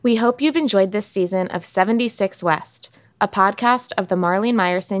We hope you've enjoyed this season of 76 West, a podcast of the Marlene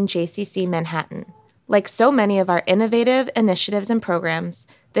Meyerson JCC Manhattan. Like so many of our innovative initiatives and programs,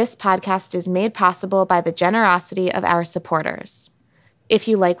 this podcast is made possible by the generosity of our supporters. If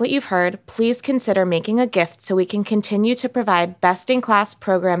you like what you've heard, please consider making a gift so we can continue to provide best-in-class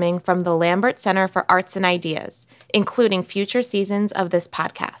programming from the Lambert Center for Arts and Ideas, including future seasons of this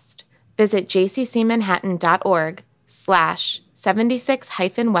podcast. Visit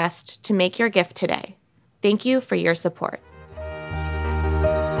jccmanhattan.org/76-West to make your gift today. Thank you for your support.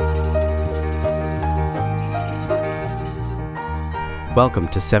 Welcome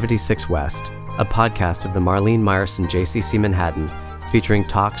to 76 West, a podcast of the Marlene Meyerson JCC Manhattan, featuring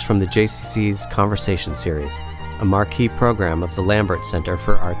talks from the JCC's Conversation Series, a marquee program of the Lambert Center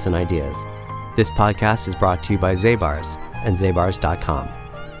for Arts and Ideas. This podcast is brought to you by Zabar's and Zabars.com.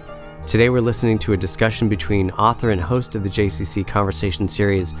 Today we're listening to a discussion between author and host of the JCC Conversation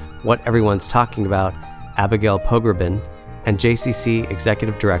Series, What Everyone's Talking About, Abigail Pogrebin, and JCC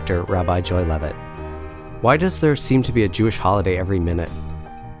Executive Director, Rabbi Joy Levitt. Why does there seem to be a Jewish holiday every minute?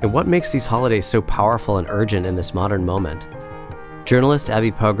 And what makes these holidays so powerful and urgent in this modern moment? Journalist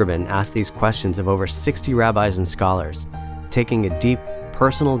Abby Pogrebin asked these questions of over 60 rabbis and scholars, taking a deep,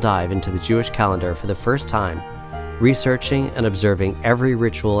 personal dive into the Jewish calendar for the first time, researching and observing every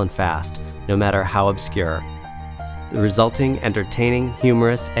ritual and fast, no matter how obscure. The resulting entertaining,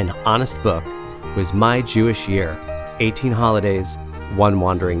 humorous, and honest book was My Jewish Year, 18 Holidays, One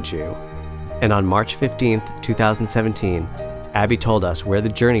Wandering Jew. And on March 15th, 2017, Abby told us where the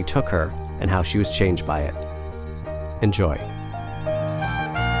journey took her and how she was changed by it. Enjoy.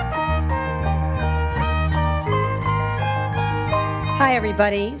 Hi,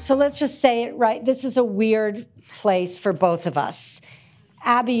 everybody. So let's just say it right. This is a weird place for both of us.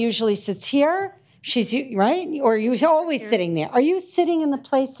 Abby usually sits here. She's right, or you're always sitting there. Are you sitting in the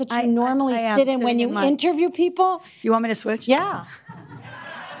place that you normally sit in when you interview people? You want me to switch? Yeah.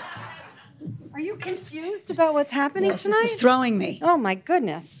 Are you confused about what's happening tonight? This is throwing me. Oh, my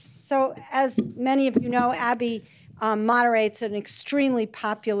goodness. So as many of you know, Abby moderates an extremely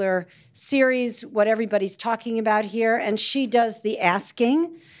popular series, What Everybody's Talking About Here, and she does the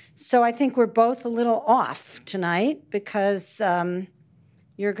asking. So I think we're both a little off tonight because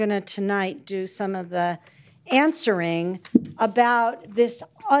you're going to tonight do some of the answering about this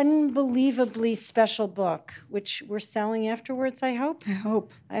unbelievably special book, which we're selling afterwards, I hope.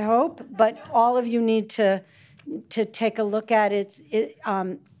 I hope. But all of you need to take a look at it.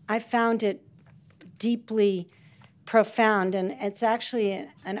 I found it deeply profound, and it's actually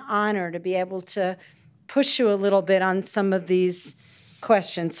an honor to be able to push you a little bit on some of these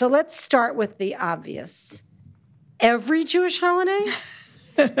questions. So let's start with the obvious. Every Jewish holiday?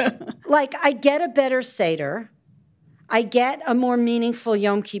 Like, I get a better Seder. I get a more meaningful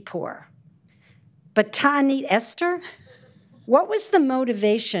Yom Kippur. But Ta'anit Esther? What was the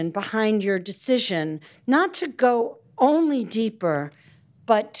motivation behind your decision not to go only deeper,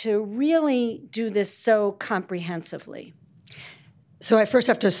 but to really do this so comprehensively? So I first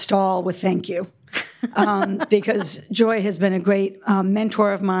have to stall with thank you, because Joy has been a great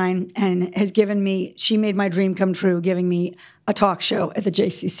mentor of mine and has she made my dream come true, giving me a talk show at the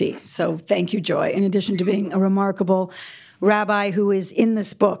JCC. So thank you, Joy, in addition to being a remarkable rabbi who is in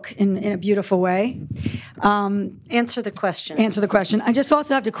this book in a beautiful way. Answer the question. I just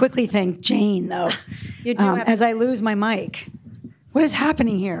also have to quickly thank Jane, though, You do have as I lose my mic. What is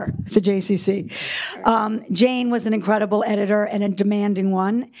happening here at the JCC? Jane was an incredible editor and a demanding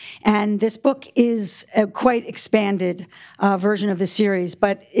one, and this book is a quite expanded version of the series,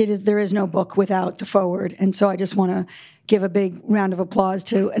 but there is no book without the foreword, and so I just want to give a big round of applause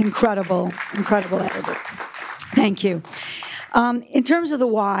to an incredible editor. Thank you. In terms of the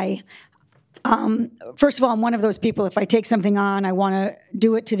why, first of all, I'm one of those people, if I take something on, I want to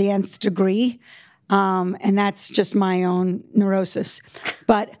do it to the nth degree. And that's just my own neurosis.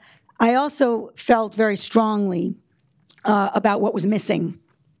 But I also felt very strongly about what was missing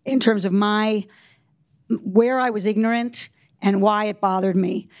in terms of where I was ignorant and why it bothered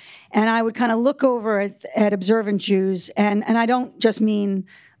me. And I would kind of look over at observant Jews, and I don't just mean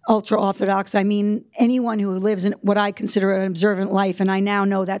ultra-Orthodox, I mean anyone who lives in what I consider an observant life, and I now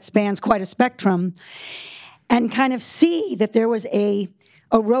know that spans quite a spectrum, and kind of see that there was a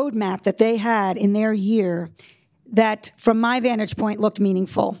roadmap that they had in their year that, from my vantage point, looked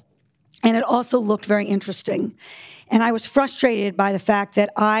meaningful. And it also looked very interesting. And I was frustrated by the fact that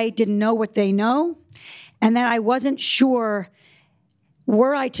I didn't know what they know, and that I wasn't sure,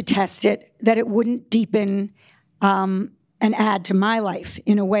 were I to test it, that it wouldn't deepen and add to my life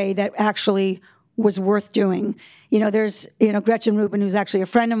in a way that actually was worth doing. there's, Gretchen Rubin, who's actually a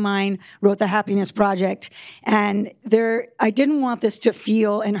friend of mine, wrote The Happiness Project. And I didn't want this to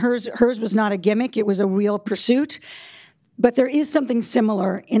feel, and hers was not a gimmick, it was a real pursuit. But there is something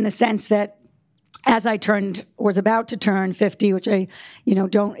similar in the sense that as I was about to turn 50, which I,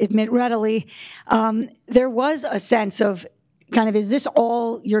 don't admit readily, there was a sense of kind of, is this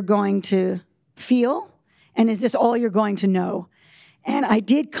all you're going to feel? And is this all you're going to know? And I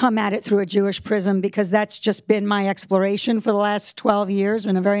did come at it through a Jewish prism because that's just been my exploration for the last 12 years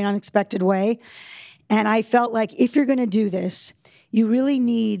in a very unexpected way. And I felt like if you're going to do this, you really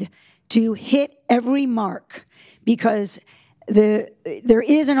need to hit every mark because there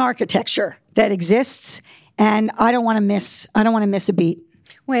is an architecture that exists, and I don't want to miss a beat.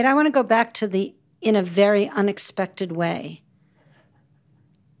 Wait, I want to go back to in a very unexpected way.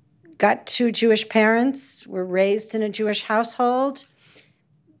 Got two Jewish parents, were raised in a Jewish household.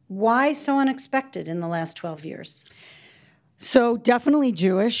 Why so unexpected in the last 12 years? So definitely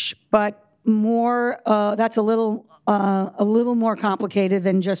Jewish, but more that's a little more complicated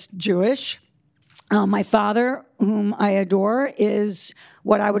than just Jewish. My father, whom I adore, is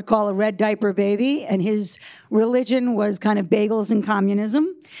what I would call a red diaper baby, and his religion was kind of bagels and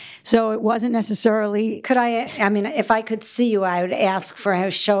communism. So it wasn't necessarily... if I could see you, I would ask for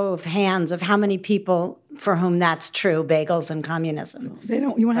a show of hands of how many people for whom that's true, bagels and communism.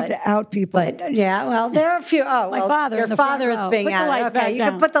 You won't have to out people. But yeah, well, there are a few. My father. Your father is being outed. Okay, you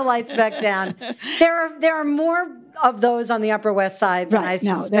can put the lights back down. There are more of those on the Upper West Side than I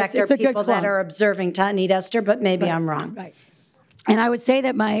suspect are people that are observing Ta'anit Esther, but maybe I'm wrong. Right. And I would say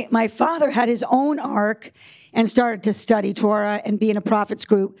that my father had his own arc and started to study Torah and be in a prophets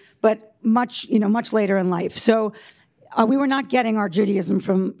group, but much later in life. So we were not getting our Judaism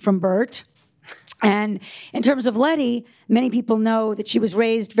from Bert. And in terms of Letty, many people know that she was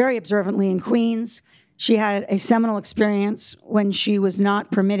raised very observantly in Queens. She had a seminal experience when she was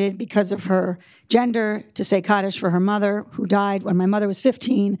not permitted because of her gender to say Kaddish for her mother, who died when my mother was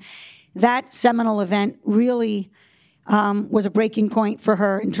 15. That seminal event really was a breaking point for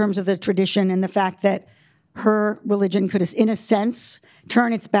her in terms of the tradition and the fact that her religion could, in a sense,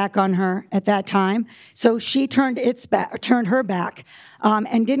 turn its back on her at that time. So she turned her back,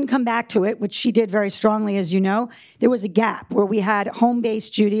 and didn't come back to it, which she did very strongly, as you know. There was a gap where we had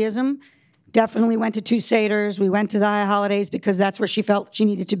home-based Judaism. Definitely went to two seders. We went to the high holidays because that's where she felt she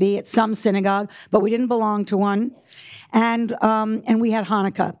needed to be at some synagogue, but we didn't belong to one. And we had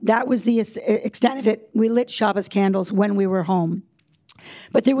Hanukkah. That was the extent of it. We lit Shabbos candles when we were home.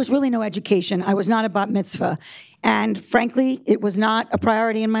 But there was really no education. I was not a bat mitzvah. And frankly, it was not a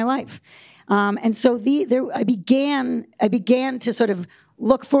priority in my life. And so I began to sort of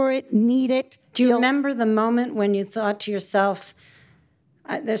look for it, need it. Do you remember the moment when you thought to yourself,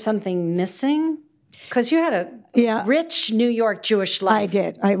 there's something missing? Because you had a rich New York Jewish life. I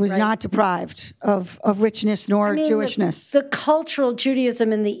did. I was not deprived of richness nor Jewishness. The cultural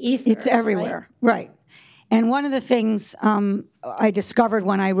Judaism in the ether. It's everywhere. Right. And one of the things I discovered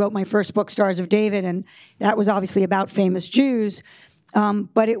when I wrote my first book, Stars of David, and that was obviously about famous Jews,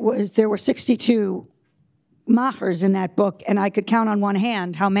 but there were 62 machers in that book, and I could count on one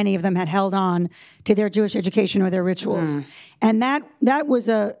hand how many of them had held on to their Jewish education or their rituals. And that was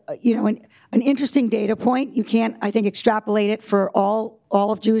an interesting data point. You can't, I think, extrapolate it for all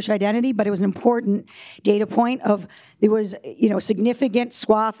of Jewish identity, but it was an important data point of there was a significant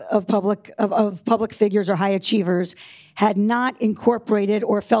swath of public figures or high achievers had not incorporated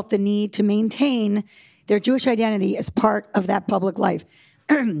or felt the need to maintain their Jewish identity as part of that public life.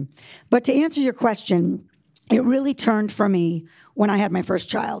 But to answer your question, it really turned for me when I had my first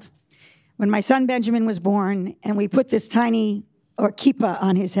child. When my son Benjamin was born, and we put this tiny kippah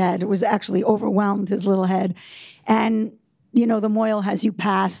on his head, it was actually overwhelmed, his little head. And, the mohel has you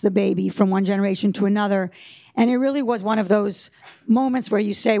pass the baby from one generation to another. And it really was one of those moments where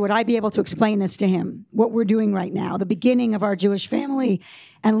you say, would I be able to explain this to him, what we're doing right now, the beginning of our Jewish family,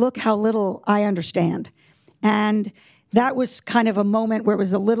 and look how little I understand. And that was kind of a moment where it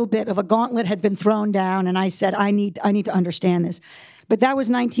was a little bit of a gauntlet had been thrown down, and I said, I need to understand this. But that was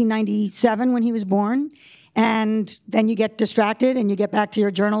 1997 when he was born, and then you get distracted and you get back to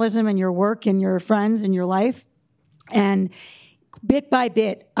your journalism and your work and your friends and your life. And bit by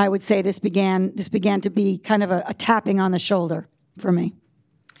bit, I would say this began to be kind of a tapping on the shoulder for me.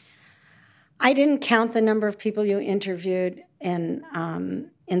 I didn't count the number of people you interviewed in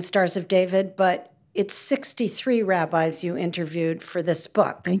Stars of David, but it's 63 rabbis you interviewed for this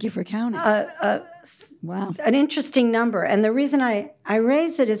book. Thank you for counting. Wow. An interesting number. And the reason I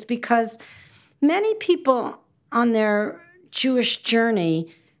raise it is because many people on their Jewish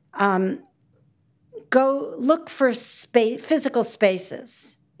journey go look for physical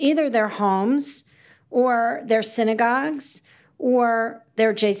spaces, either their homes or their synagogues or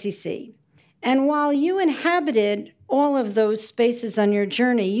their JCC. And while you inhabited all of those spaces on your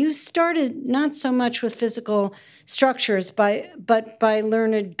journey, you started not so much with physical structures, but by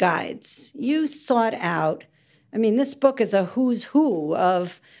learned guides. You sought out, I mean, this book is a who's who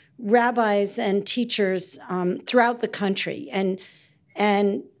of rabbis and teachers throughout the country.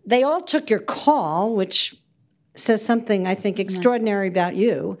 And they all took your call, which says something, I think, extraordinary about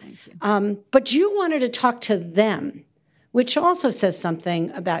you. But you wanted to talk to them, which also says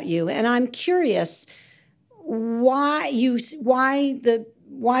something about you. And I'm curious why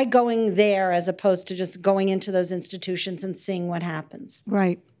going there as opposed to just going into those institutions and seeing what happens.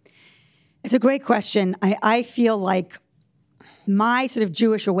 Right. It's a great question. I feel like my sort of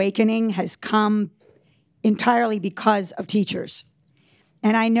Jewish awakening has come entirely because of teachers.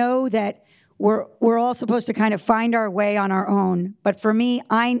 And I know that we're all supposed to kind of find our way on our own. But for me,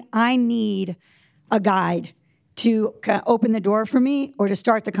 I need a guide to kind of open the door for me or to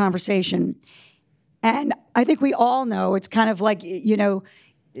start the conversation. And I think we all know it's kind of like,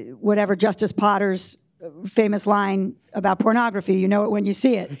 whatever Justice Potter's famous line about pornography, you know it when you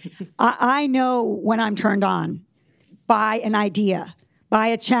see it. I know when I'm turned on by an idea, by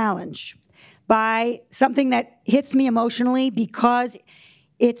a challenge, by something that hits me emotionally because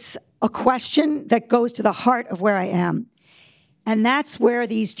it's a question that goes to the heart of where I am. And that's where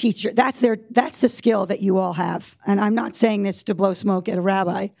these teachers, that's the skill that you all have. And I'm not saying this to blow smoke at a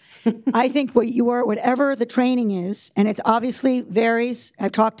rabbi. I think whatever the training is, and it obviously varies.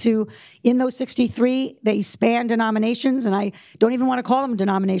 I've talked to, in those 63, they span denominations, and I don't even want to call them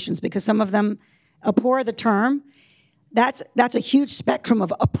denominations because some of them abhor the term. That's a huge spectrum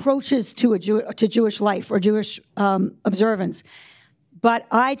of approaches to Jewish life or Jewish observance. But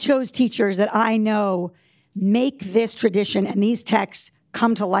I chose teachers that I know make this tradition and these texts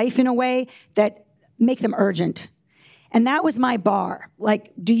come to life in a way that make them urgent. And that was my bar.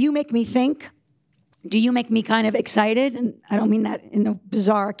 Like, do you make me think? Do you make me kind of excited? And I don't mean that in a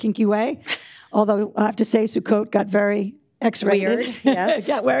bizarre, kinky way. Although I have to say Sukkot got very X-rated. Weird, yes.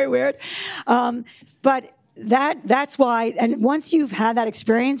 It got very weird. But that's why, and once you've had that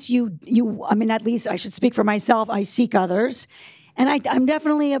experience, at least I should speak for myself, I seek others. And I'm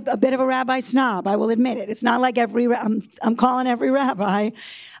definitely a bit of a rabbi snob, I will admit it. It's not like I'm calling every rabbi.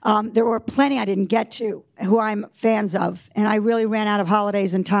 There were plenty I didn't get to who I'm fans of, and I really ran out of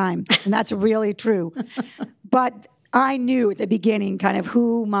holidays and time, and that's really true. But I knew at the beginning kind of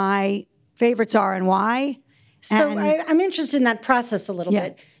who my favorites are and why. So I'm interested in that process a little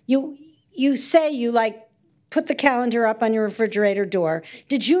bit. You say you put the calendar up on your refrigerator door.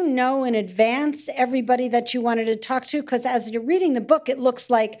 Did you know in advance everybody that you wanted to talk to? Because as you're reading the book, it looks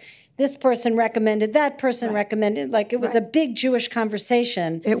like this person recommended, that person recommended. Like it was a big Jewish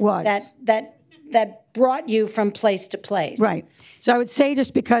conversation. It was. That brought you from place to place. Right. So I would say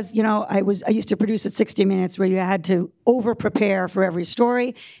just because, I used to produce at 60 Minutes where you had to over-prepare for every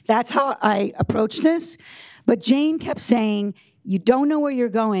story. That's how I approached this. But Jane kept saying, you don't know where you're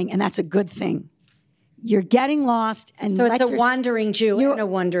going, and that's a good thing. You're getting lost. And so it's a wandering Jew and a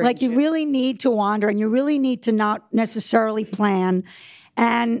wandering Jew. You really need to wander, and you really need to not necessarily plan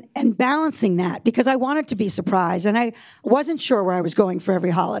and balancing that, because I wanted to be surprised, and I wasn't sure where I was going for every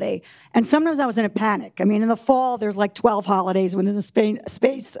holiday. And sometimes I was in a panic. I mean, in the fall, there's 12 holidays within the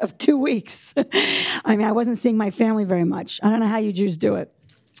space of 2 weeks. I wasn't seeing my family very much. I don't know how you Jews do it.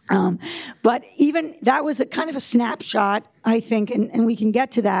 But even that was a kind of a snapshot, I think, and we can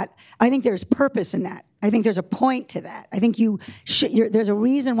get to that. I think there's purpose in that. I think there's a point to that. I think there's a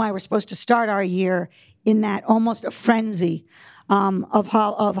reason why we're supposed to start our year in that almost a frenzy of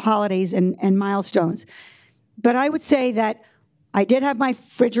holidays and milestones. But I would say that I did have my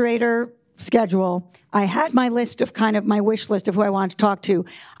refrigerator schedule. I had my list of kind of my wish list of who I wanted to talk to.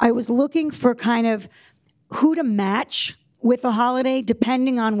 I was looking for kind of who to match with the holiday,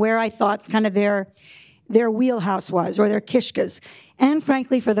 depending on where I thought kind of their wheelhouse was, or their kishkas. And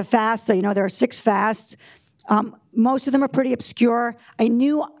frankly, for the fasts, there are 6 fasts. Most of them are pretty obscure. I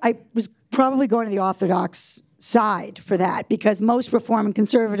knew I was probably going to the Orthodox side for that, because most Reform and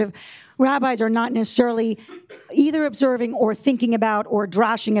Conservative rabbis are not necessarily either observing or thinking about or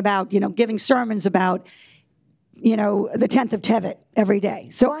drashing about, giving sermons about, the 10th of Tevet every day.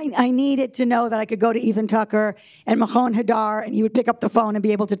 So I needed to know that I could go to Ethan Tucker and Machon Hadar, and he would pick up the phone and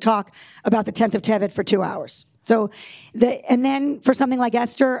be able to talk about the 10th of Tevet for 2 hours. And then for something like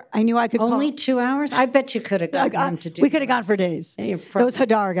Esther, I knew I could only 2 hours? I bet you could have gotten them to do We could have gone for days. Those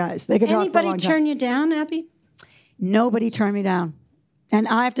Hadar guys, they could talk for a long time. Anybody turn you down, Abby? Nobody turned me down. And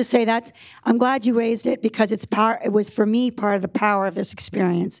I have to say that I'm glad you raised it because it was, for me, part of the power of this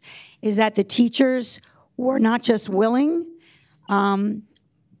experience is that the teachers were not just willing,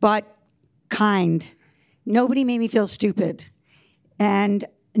 but kind. Nobody made me feel stupid. And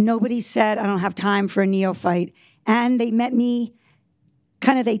nobody said, I don't have time for a neophyte. And they met me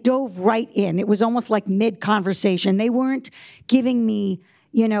they dove right in. It was almost like mid-conversation. They weren't giving me,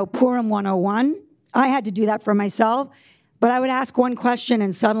 Purim 101. I had to do that for myself. But I would ask one question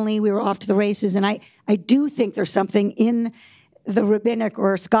and suddenly we were off to the races. And I do think there's something in the rabbinic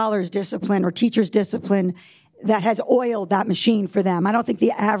or scholar's discipline or teacher's discipline that has oiled that machine for them. I don't think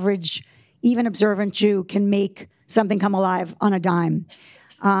the average, even observant Jew can make something come alive on a dime.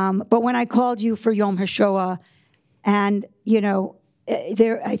 But when I called you for Yom HaShoah, and,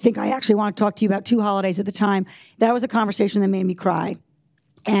 I think I actually want to talk to you about 2 holidays at the time, that was a conversation that made me cry.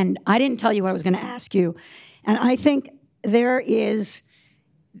 And I didn't tell you what I was going to ask you. And I think there is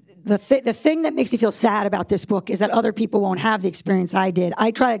the thing that makes me feel sad about this book is that other people won't have the experience I did.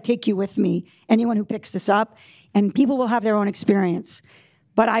 I try to take you with me, anyone who picks this up, and people will have their own experience.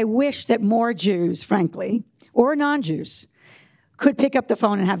 But I wish that more Jews, frankly, or non-Jews, could pick up the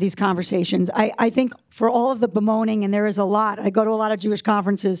phone and have these conversations. I think for all of the bemoaning, and there is a lot, I go to a lot of Jewish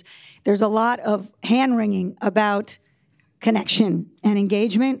conferences, there's a lot of hand-wringing about connection and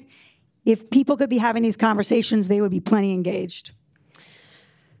engagement. If people could be having these conversations, they would be plenty engaged.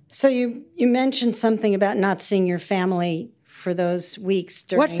 So you mentioned something about not seeing your family for those weeks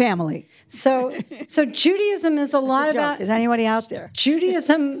during... What family? So Judaism is a lot about... Is anybody out there?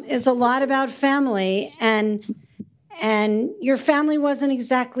 Judaism is a lot about family, and your family wasn't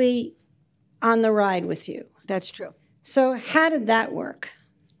exactly on the ride with you. That's true. So how did that work?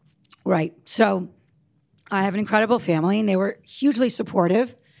 Right. So I have an incredible family, and they were hugely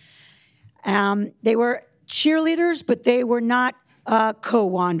supportive. They were cheerleaders, but they were not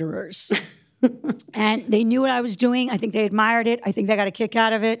co-wanderers. And they knew what I was doing. I think they admired it. I think they got a kick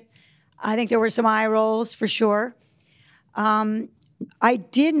out of it. I think there were some eye rolls for sure. I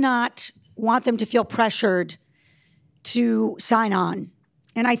did not want them to feel pressured to sign on.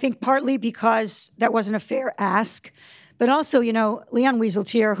 And I think partly because that wasn't a fair ask, but also, Leon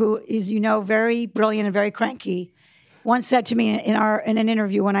Wieseltier, who is, very brilliant and very cranky, once said to me in an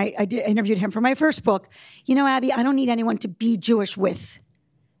interview when I interviewed him for my first book, Abby, I don't need anyone to be Jewish with.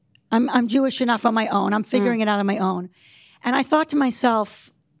 I'm Jewish enough on my own. I'm figuring it out on my own. And I thought to myself,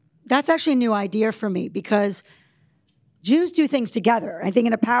 that's actually a new idea for me because Jews do things together, I think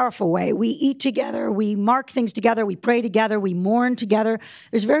in a powerful way. We eat together, we mark things together, we pray together, we mourn together.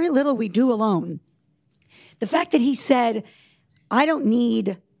 There's very little we do alone. The fact that he said, I don't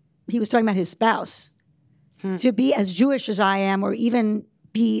need, he was talking about his spouse, to be as Jewish as I am or even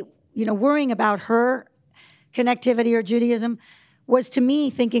be, worrying about her connectivity or Judaism was to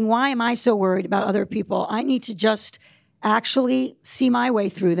me thinking, why am I so worried about other people? I need to just actually see my way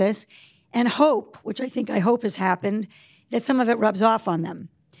through this and hope, which I hope has happened, that some of it rubs off on them.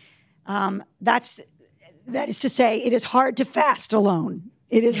 That is to say, it is hard to fast alone.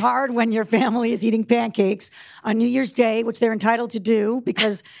 It is hard when your family is eating pancakes on New Year's Day, which they're entitled to do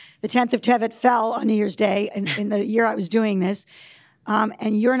because the 10th of Tevet fell on New Year's Day in the year I was doing this,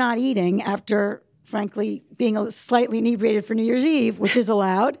 and you're not eating after, frankly, being slightly inebriated for New Year's Eve, which is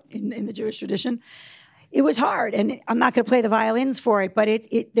allowed in the Jewish tradition. It was hard, and I'm not going to play the violins for it, but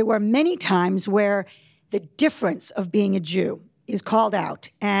there were many times where the difference of being a Jew is called out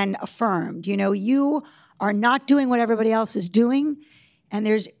and affirmed. You are not doing what everybody else is doing, and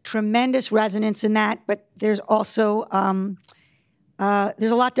there's tremendous resonance in that, but there's also,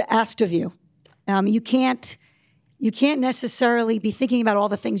 there's a lot to ask of you. You can't necessarily be thinking about all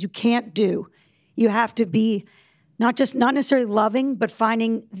the things you can't do. You have to be not necessarily loving, but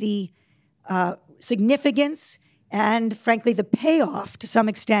finding the significance and, frankly, the payoff to some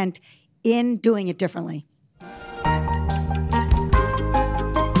extent in doing it differently.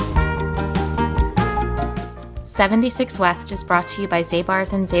 76 West is brought to you by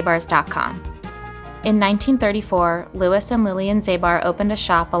Zabars and Zabars.com. In 1934, Louis and Lillian Zabar opened a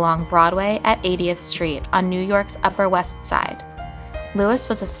shop along Broadway at 80th Street on New York's Upper West Side. Louis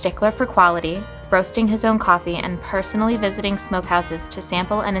was a stickler for quality, roasting his own coffee and personally visiting smokehouses to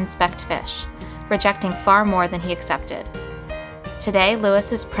sample and inspect fish, rejecting far more than he accepted. Today,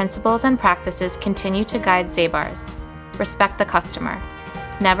 Louis's principles and practices continue to guide Zabar's. Respect the customer.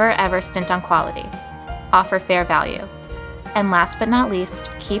 Never ever stint on quality. Offer fair value. And last but not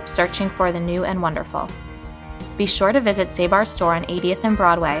least, keep searching for the new and wonderful. Be sure to visit Zabar's store on 80th and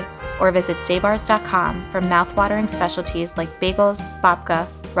Broadway, or visit Zabars.com for mouthwatering specialties like bagels, babka,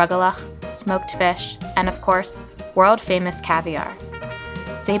 rugelach, smoked fish, and of course, world-famous caviar.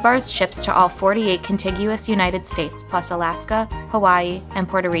 Zabar's ships to all 48 contiguous United States, plus Alaska, Hawaii, and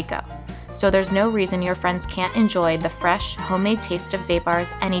Puerto Rico. So there's no reason your friends can't enjoy the fresh, homemade taste of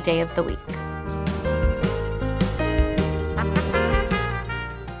Zabar's any day of the week.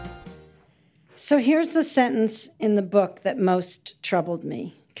 So here's the sentence in the book that most troubled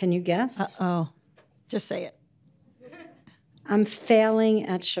me. Can you guess? Uh-oh. Just say it. I'm failing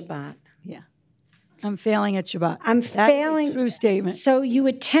at Shabbat. Yeah. I'm failing at Shabbat. I'm That's failing. a true statement. So you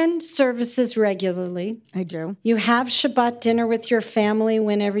attend services regularly. I do. You have Shabbat dinner with your family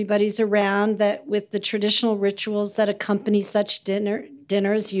when everybody's around, that with the traditional rituals that accompany such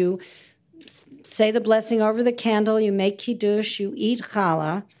dinners. You say the blessing over the candle, you make kiddush, you eat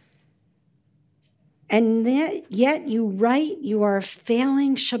challah. And yet you write you are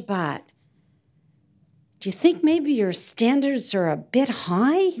failing Shabbat. Do you think maybe your standards are a bit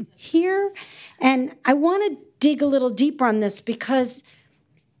high here? And I want to dig a little deeper on this because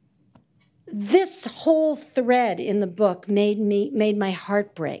this whole thread in the book made my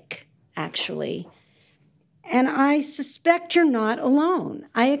heart break, actually. And I suspect you're not alone.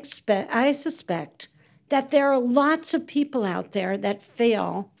 I suspect that there are lots of people out there that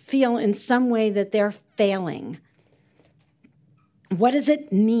feel in some way that they're failing. What does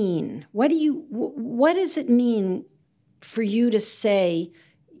it mean? What does it mean for you to say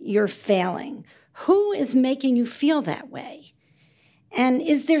you're failing? Who is making you feel that way? And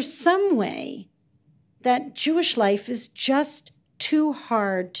is there some way that Jewish life is just too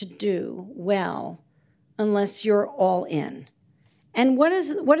hard to do well unless you're all in? And what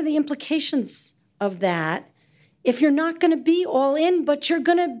are the implications of that if you're not going to be all in, but you're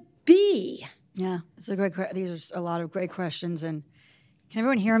going to be? Yeah, it's a great. These are a lot of great questions. And can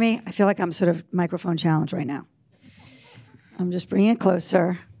everyone hear me? I feel like I'm sort of microphone challenged right now. I'm just bringing it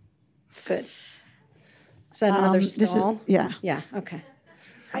closer. It's good. Is that another stall? Yeah. Yeah. Okay.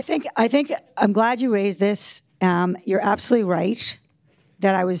 I think I'm glad you raised this. You're absolutely right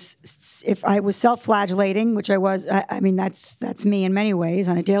that if I was self-flagellating, which I was, I mean, that's me in many ways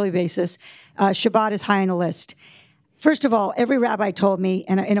on a daily basis, Shabbat is high on the list. First of all, every rabbi told me,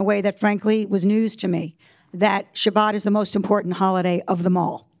 in a way that frankly was news to me, that Shabbat is the most important holiday of them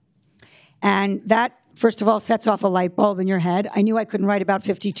all. And that, first of all, sets off a light bulb in your head. I knew I couldn't write about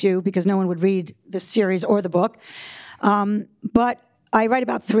 52 because no one would read the series or the book. But I write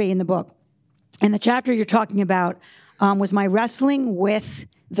about 3 in the book. And the chapter you're talking about was my wrestling with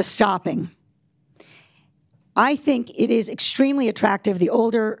the stopping. I think it is extremely attractive, the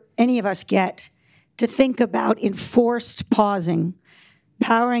older any of us get, to think about enforced pausing,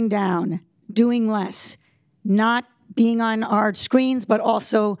 powering down, doing less, not being on our screens, but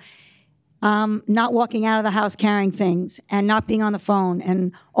also not walking out of the house carrying things, and not being on the phone,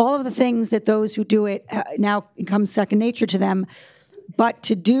 and all of the things that those who do it now become second nature to them. But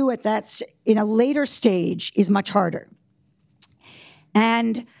to do it in a later stage is much harder.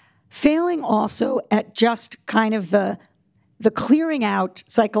 And failing also at just kind of the clearing out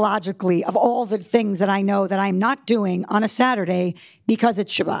psychologically of all the things that I know that I'm not doing on a Saturday because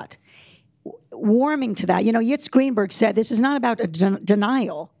it's Shabbat. Warming to that. Yitz Greenberg said, this is not about a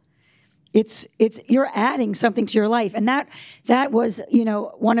denial. It's you're adding something to your life. And that was,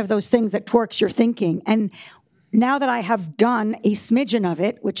 one of those things that torques your thinking. And now that I have done a smidgen of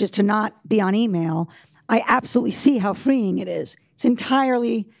it, which is to not be on email, I absolutely see how freeing it is. It's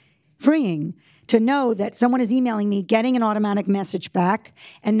entirely freeing to know that someone is emailing me, getting an automatic message back,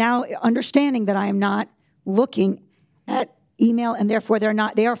 and now understanding that I am not looking at email, and therefore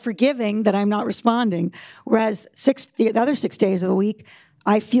they are forgiving that I'm not responding. Whereas the other 6 days of the week,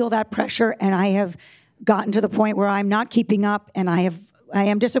 I feel that pressure, and I have gotten to the point where I'm not keeping up, and I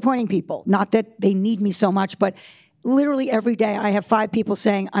am disappointing people. Not that they need me so much, but literally every day I have 5 people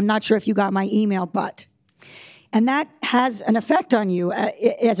saying, I'm not sure if you got my email, but. And that has an effect on you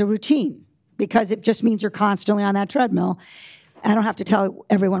as a routine, because it just means you're constantly on that treadmill. I don't have to tell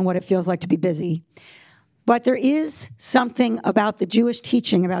everyone what it feels like to be busy. But there is something about the Jewish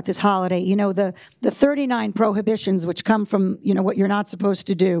teaching about this holiday. The 39 prohibitions, which come from, what you're not supposed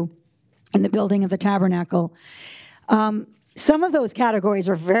to do in the building of the tabernacle. Some of those categories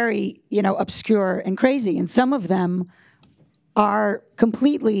are very, obscure and crazy, and some of them are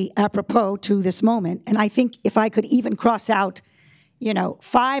completely apropos to this moment. And I think if I could even cross out,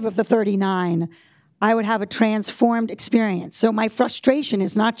 5 of the 39, I would have a transformed experience. So my frustration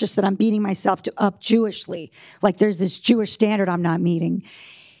is not just that I'm beating myself up Jewishly, like there's this Jewish standard I'm not meeting.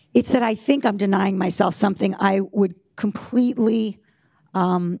 It's that I think I'm denying myself something I would completely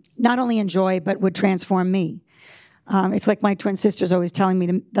not only enjoy, but would transform me. It's like my twin sister's always telling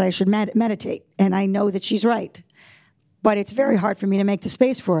me that I should meditate, and I know that she's right. but it's very hard for me to make the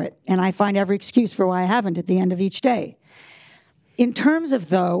space for it. And I find every excuse for why I haven't at the end of each day. In terms of,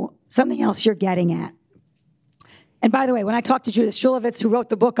 though, something else you're getting at. And by the way, when I talked to Judith Shulevitz, who wrote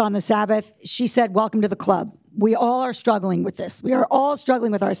the book on the Sabbath, she said, welcome to the club. We all are struggling with this. We are all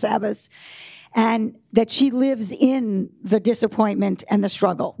struggling with our Sabbaths. And that she lives in the disappointment and the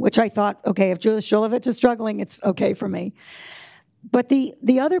struggle, which I thought, okay, if Judith Shulevitz is struggling, it's okay for me. But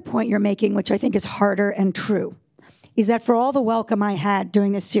the other point you're making, which I think is harder and true, is that for all the welcome I had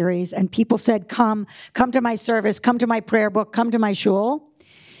during this series, and people said, come to my service, come to my prayer book, come to my shul,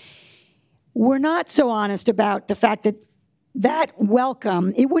 we're not so honest about the fact that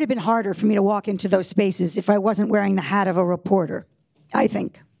welcome, it would have been harder for me to walk into those spaces if I wasn't wearing the hat of a reporter, I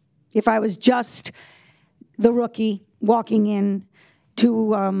think. If I was just the rookie walking in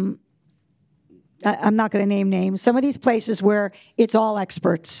to, I'm not going to name names, some of these places where it's all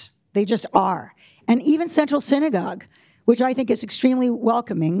experts. They just are. And even Central Synagogue, which I think is extremely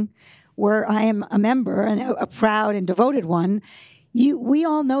welcoming, where I am a member and a proud and devoted one, we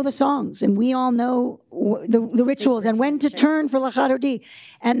all know the songs and we all know the rituals and when to turn for Lecha Dodi.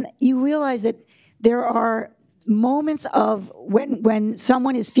 And you realize that there are moments of when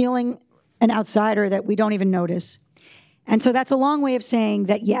someone is feeling an outsider that we don't even notice. And so that's a long way of saying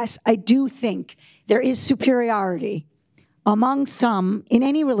that, yes, I do think there is superiority among some in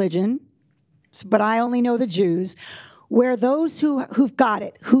any religion, but I only know the Jews, where those who've got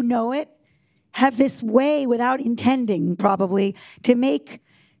it, who know it, have this way, without intending probably, to make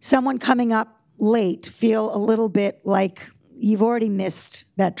someone coming up late feel a little bit like you've already missed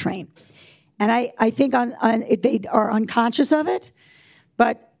that train. And I think they are unconscious of it,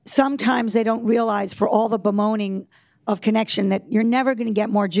 but sometimes they don't realize, for all the bemoaning of connection, that you're never going to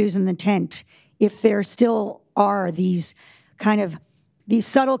get more Jews in the tent if there still are these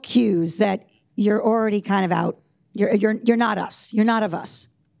subtle cues that you're already kind of out. You're not us. You're not of us.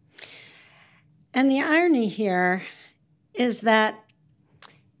 And the irony here is that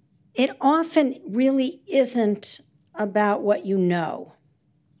it often really isn't about what you know,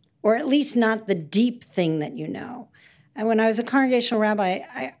 or at least not the deep thing that you know. And when I was a congregational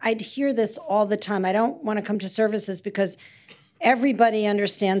rabbi, I'd hear this all the time. I don't want to come to services because everybody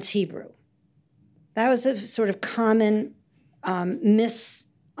understands Hebrew. That was a sort of common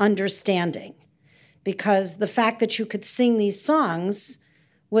misunderstanding, because the fact that you could sing these songs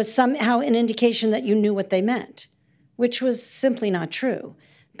was somehow an indication that you knew what they meant, which was simply not true.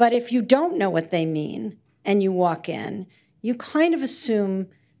 But if you don't know what they mean and you walk in, you kind of assume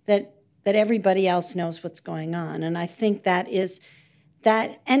that everybody else knows what's going on. And I think I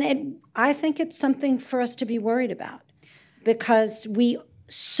think it's something for us to be worried about, because we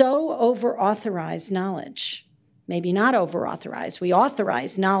so over-authorize knowledge. Maybe not over-authorize. We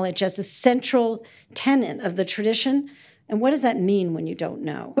authorize knowledge as a central tenet of the tradition. And what does that mean when you don't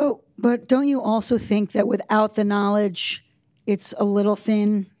know? But don't you also think that without the knowledge, it's a little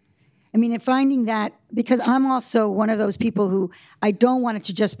thin? I mean, in finding that, because I'm also one of those people who I don't want it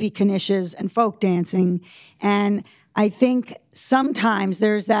to just be knishes and folk dancing. And I think sometimes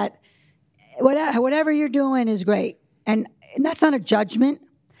there's that, whatever you're doing is great. And that's not a judgment,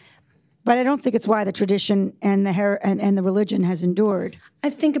 but I don't think it's why the tradition and the religion has endured. I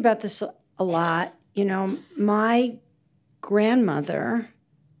think about this a lot. You know, my grandmother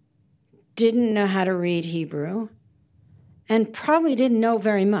didn't know how to read Hebrew and probably didn't know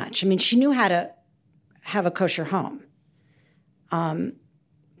very much. I mean, she knew how to have a kosher home.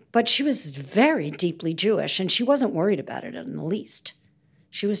 But she was very deeply Jewish, and she wasn't worried about it in the least.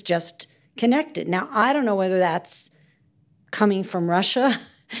 She was just connected. Now, I don't know whether that's coming from Russia,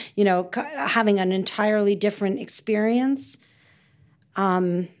 you know, having an entirely different experience.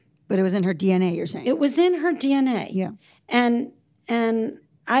 But it was in her DNA, you're saying? It was in her DNA. Yeah. And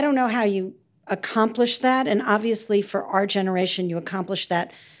I don't know how you accomplish that. And obviously for our generation, you accomplish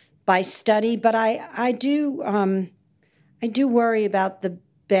that by study. But I do worry about the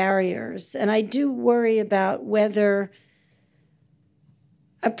barriers. And I do worry about whether,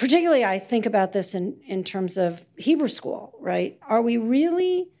 particularly I think about this in terms of Hebrew school, right? Are we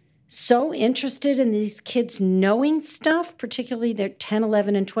really so interested in these kids knowing stuff, particularly they're 10,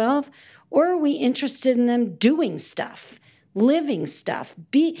 11, and 12? Or are we interested in them doing stuff, living stuff,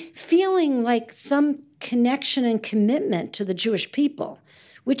 feeling like some connection and commitment to the Jewish people,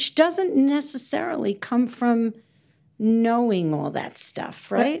 which doesn't necessarily come from knowing all that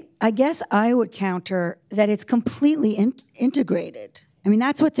stuff, right? But I guess I would counter that it's completely integrated. I mean,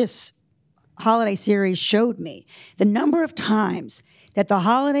 that's what this holiday series showed me. The number of times that the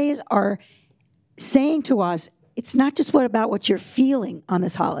holidays are saying to us, it's not just about what you're feeling on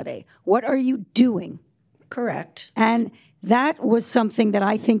this holiday. What are you doing? Correct. And that was something that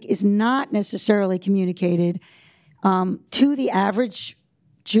I think is not necessarily communicated to the average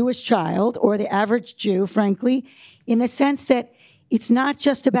Jewish child or the average Jew, frankly, in the sense that it's not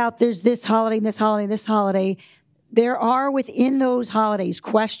just about there's this holiday, this holiday, this holiday. There are within those holidays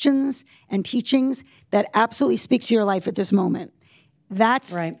questions and teachings that absolutely speak to your life at this moment.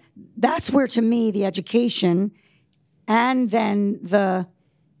 That's right. That's where, to me, the education and then the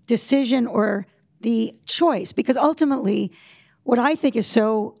decision or the choice, because ultimately what I think is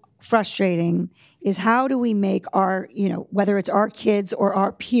so frustrating is how do we make our, whether it's our kids or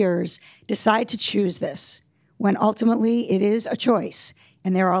our peers, decide to choose this when ultimately it is a choice.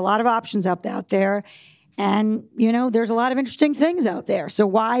 And there are a lot of options out there. And, there's a lot of interesting things out there. So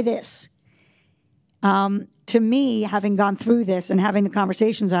why this? To me, having gone through this and having the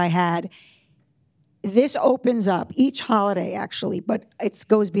conversations I had, this opens up each holiday, actually, but it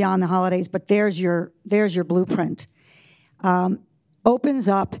goes beyond the holidays, but there's your blueprint. Opens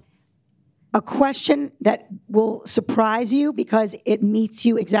up a question that will surprise you because it meets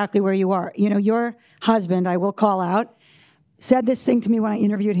you exactly where you are. Your husband, I will call out, said this thing to me when I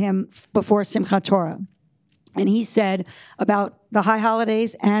interviewed him before Simchat Torah. And he said about the high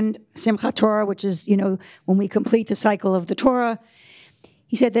holidays and Simchat Torah, which is, when we complete the cycle of the Torah,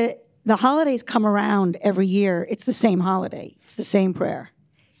 he said that the holidays come around every year. It's the same holiday. It's the same prayer.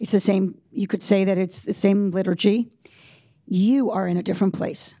 It's the same, you could say that it's the same liturgy. You are in a different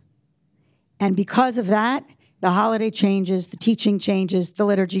place. And because of that, the holiday changes, the teaching changes, the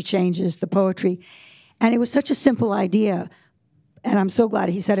liturgy changes, the poetry. And it was such a simple idea. And I'm so glad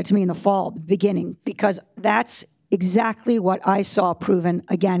he said it to me in the fall, the beginning, because that's exactly what I saw proven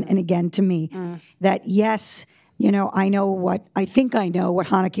again and again to me. That yes, I think I know what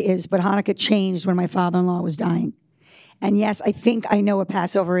Hanukkah is, but Hanukkah changed when my father-in-law was dying. And yes, I think I know what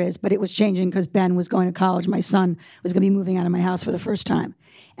Passover is, but it was changing because Ben was going to college. My son was going to be moving out of my house for the first time.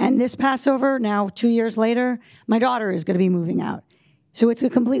 And this Passover, now 2 years later, my daughter is going to be moving out. So it's a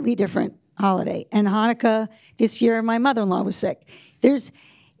completely different holiday. And Hanukkah, this year, my mother-in-law was sick.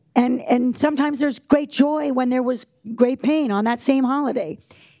 And sometimes there's great joy when there was great pain on that same holiday.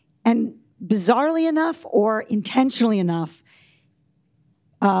 And bizarrely enough or intentionally enough,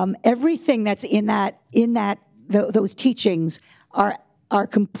 everything that's in those teachings are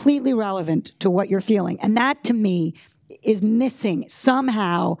completely relevant to what you're feeling. And that, to me, is missing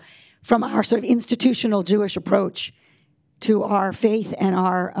somehow from our sort of institutional Jewish approach to our faith and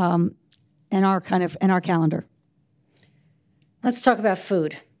our calendar. Let's talk about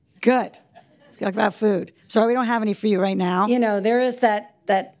food. Good. Let's talk about food. Sorry, we don't have any for you right now. There is that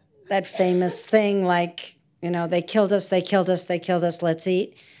famous thing like, they killed us, let's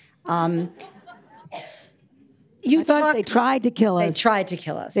eat. They tried to kill us. They tried to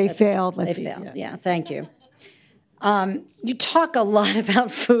kill us. They failed. They failed. Yeah, thank you. You talk a lot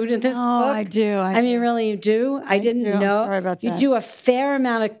about food in this book. I do. I mean, really, you do? I didn't know. I'm sorry about that. You do a fair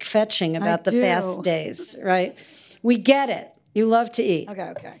amount of fetching about the fast days, right? We get it. You love to eat.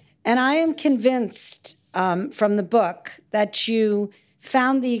 Okay. And I am convinced from the book that you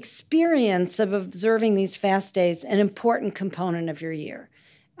found the experience of observing these fast days an important component of your year.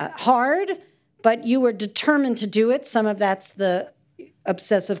 Hard, but you were determined to do it. Some of that's the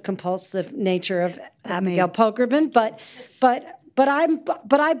obsessive-compulsive nature of Abigail Pogrebin, but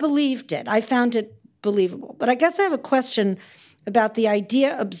I believed it. I found it believable. But I guess I have a question about the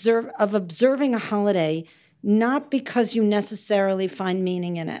idea of observing a holiday, not because you necessarily find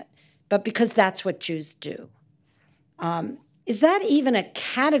meaning in it, but because that's what Jews do. Is that even a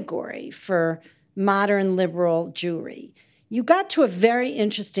category for modern liberal Jewry? You got to a very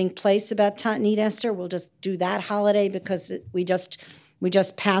interesting place about Ta'anit Esther. We'll just do that holiday because we just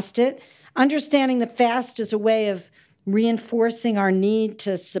passed it. Understanding the fast as a way of reinforcing our need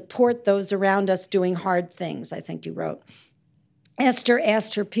to support those around us doing hard things, I think you wrote. Esther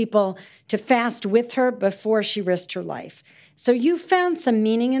asked her people to fast with her before she risked her life. So you found some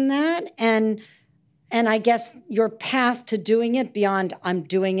meaning in that, and I guess your path to doing it beyond I'm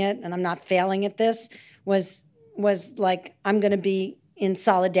doing it and I'm not failing at this was like I'm going to be in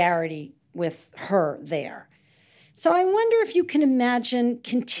solidarity with her there. So I wonder if you can imagine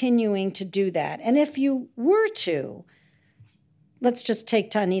continuing to do that. And if you were to, let's just take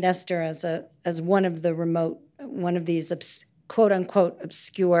Ta'anit Esther as one of these quote-unquote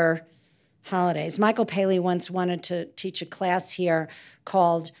obscure holidays. Michael Paley once wanted to teach a class here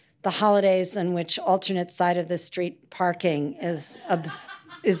called The Holidays in Which Alternate Side of the Street Parking is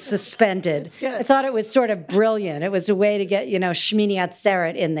suspended. I thought it was sort of brilliant. It was a way to get, Shmini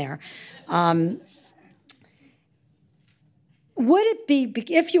Atzeret in there. would it be,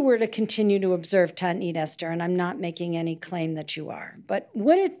 if you were to continue to observe Ta'anit Esther, and I'm not making any claim that you are, but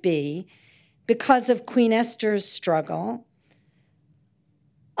would it be, because of Queen Esther's struggle,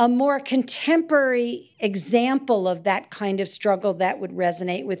 a more contemporary example of that kind of struggle that would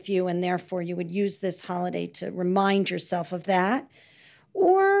resonate with you, and therefore you would use this holiday to remind yourself of that?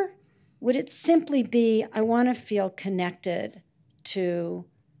 Or would it simply be, I want to feel connected to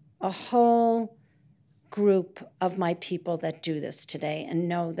a whole group of my people that do this today and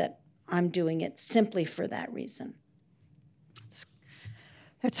know that I'm doing it simply for that reason?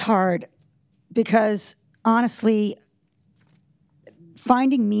 It's hard because, honestly,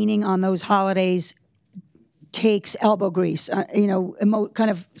 finding meaning on those holidays takes elbow grease, kind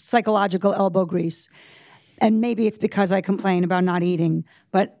of psychological elbow grease. And maybe it's because I complain about not eating.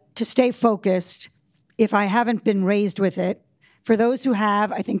 But to stay focused, if I haven't been raised with it, for those who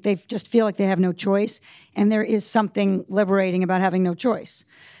have, I think they just feel like they have no choice. And there is something liberating about having no choice.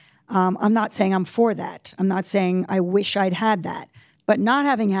 I'm not saying I'm for that. I'm not saying I wish I'd had that. But not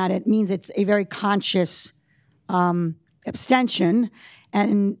having had it means it's a very conscious abstention.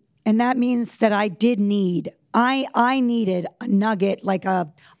 And that means that I did need, I needed a nugget, like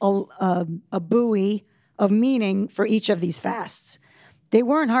a buoy of meaning for each of these fasts. They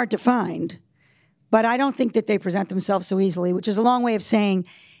weren't hard to find. But I don't think that they present themselves so easily, which is a long way of saying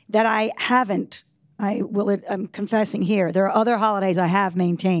that I haven't. I'm confessing here. There are other holidays I have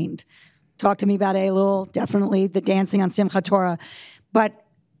maintained. Talk to me about Elul, definitely the dancing on Simchat Torah. But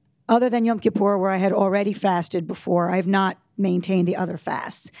other than Yom Kippur, where I had already fasted before, I have not maintained the other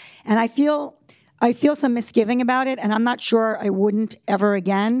fasts. And I feel some misgiving about it, and I'm not sure I wouldn't ever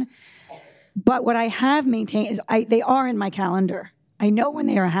again. But what I have maintained is they are in my calendar. I know when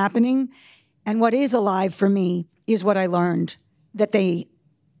they are happening. And what is alive for me is what I learned that they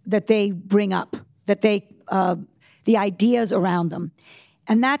bring up, that the ideas around them.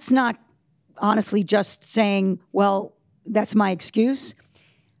 And that's not honestly just saying, well, that's my excuse.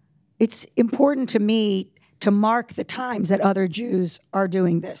 It's important to me to mark the times that other Jews are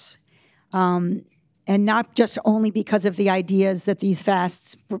doing this. And not just only because of the ideas that these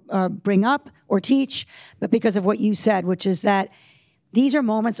fasts bring up or teach, but because of what you said, which is that these are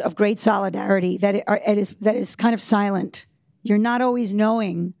moments of great solidarity that is kind of silent. You're not always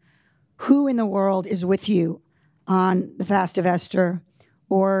knowing who in the world is with you on the Fast of Esther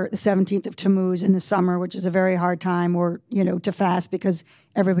or the 17th of Tammuz in the summer, which is a very hard time, or, to fast because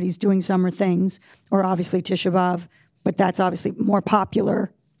everybody's doing summer things, or obviously Tisha B'Av, but that's obviously more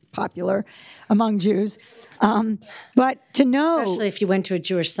popular among Jews. But to know, especially if you went to a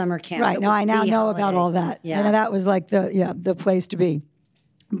Jewish summer camp, right? No, I now know about all that. Yeah, and that was like the place to be.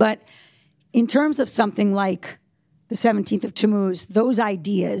 But in terms of something like the 17th of Tammuz, those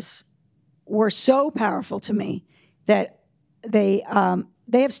ideas were so powerful to me that they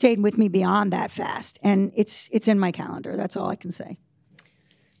have stayed with me beyond that fast, and it's in my calendar. That's all I can say.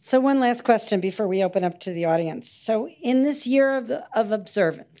 So one last question before we open up to the audience. So in this year of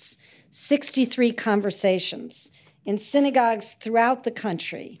observance, 63 conversations in synagogues throughout the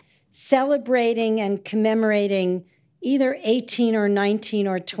country, celebrating and commemorating either 18 or 19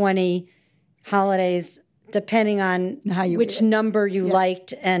 or 20 holidays, depending on which number you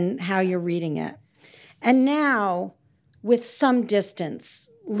liked and how you're reading it. And now, with some distance,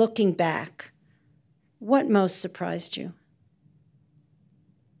 looking back, what most surprised you?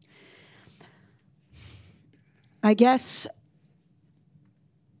 I guess,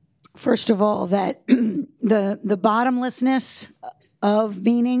 first of all, that the bottomlessness of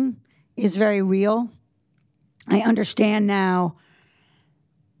meaning is very real. I understand now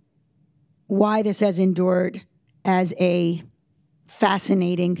why this has endured as a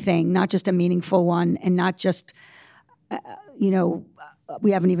fascinating thing, not just a meaningful one, and not just, we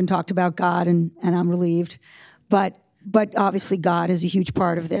haven't even talked about God, and I'm relieved, but obviously God is a huge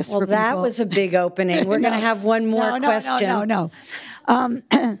part of this. Well, that was a big opening. We're going to have one more question. No.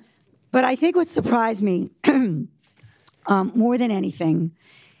 But I think what surprised me more than anything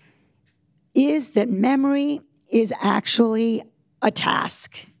is that memory is actually a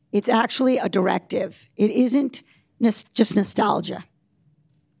task. It's actually a directive. It isn't just nostalgia.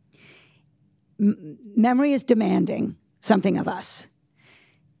 Memory is demanding something of us.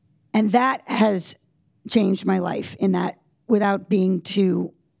 And that has changed my life in that, without being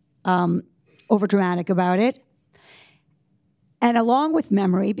too overdramatic about it. And along with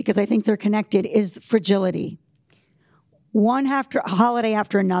memory, because I think they're connected, is fragility. One holiday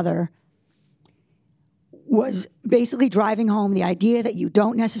after another was basically driving home the idea that you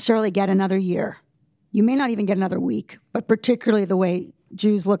don't necessarily get another year. You may not even get another week, but particularly the way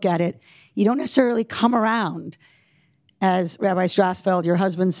Jews look at it, you don't necessarily come around as Rabbi Strasfeld, your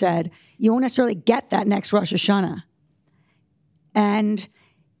husband, said, you won't necessarily get that next Rosh Hashanah. And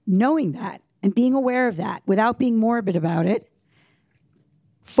knowing that and being aware of that without being morbid about it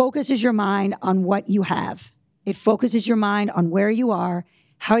focuses your mind on what you have. It focuses your mind on where you are,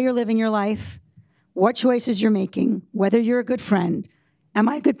 how you're living your life, what choices you're making, whether you're a good friend. Am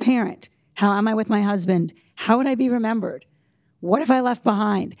I a good parent? How am I with my husband? How would I be remembered? What have I left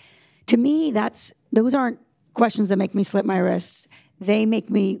behind? To me, those aren't questions that make me slip my wrists. They make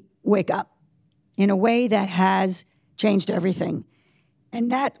me wake up in a way that has changed everything.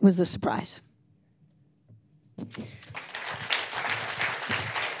 And that was the surprise.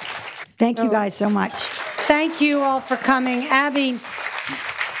 Thank you guys so much. Thank you all for coming. Abby,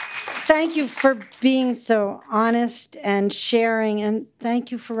 thank you for being so honest and sharing, and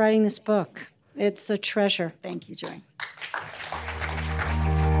thank you for writing this book. It's a treasure. Thank you, Joy.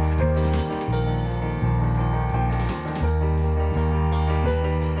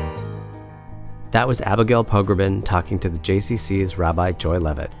 That was Abigail Pogrebin talking to the JCC's Rabbi Joy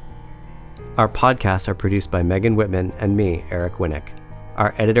Levitt. Our podcasts are produced by Megan Whitman and me, Eric Winnick.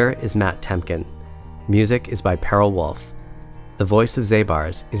 Our editor is Matt Temkin. Music is by Peril Wolf. The voice of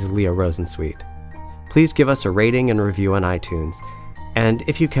Zabars is Leah Rosensweet. Please give us a rating and review on iTunes. And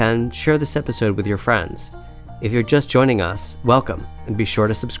if you can, share this episode with your friends. If you're just joining us, welcome, and be sure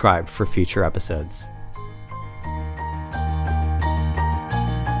to subscribe for future episodes.